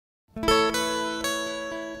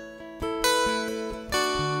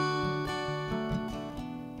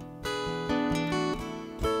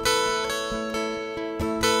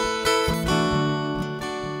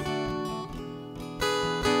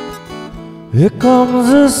Here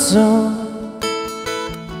comes the sun,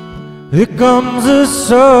 here comes the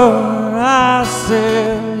sun. I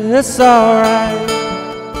said it's alright.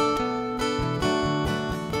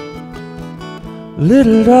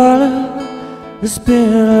 Little darling, it's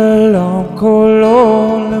been a long, cold,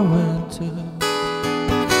 lonely winter.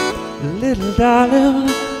 Little darling,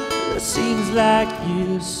 it seems like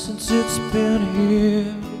years since it's been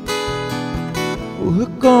here. Oh,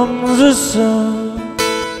 here comes the sun,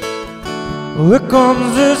 here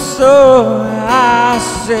comes the sun. I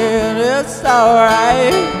said it's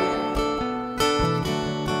alright.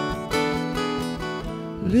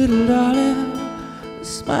 Little darling, the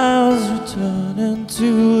smiles returning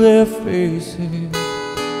to their faces.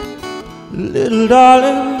 Little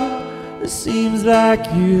darling, it seems like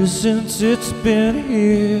years since it's been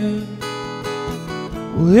here.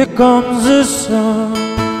 Well, here comes the sun,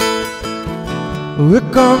 here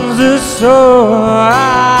comes the sun.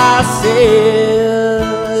 I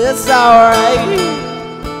said it's alright.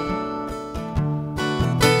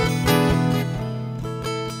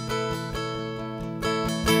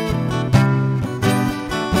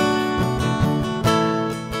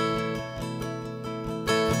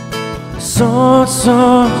 Sun,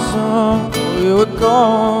 sun, sun, here we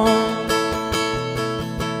go.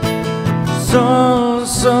 Sun,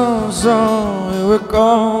 sun, sun, here we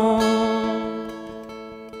go.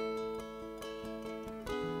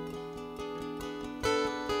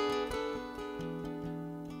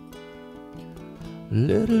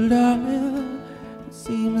 Little darling, it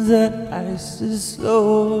seems that ice is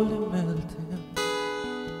slowly melting.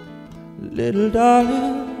 Little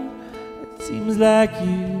darling, it seems like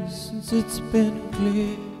years since it's been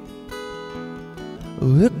clear.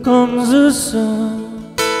 Oh, here comes the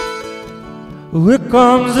sun, oh, here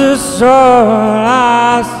comes the sun.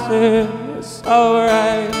 I say it's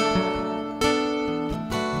alright.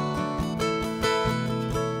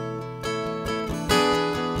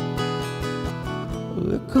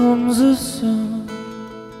 Here comes the sun,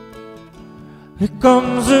 here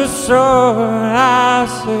comes the sun. I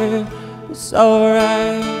say it's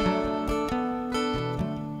alright.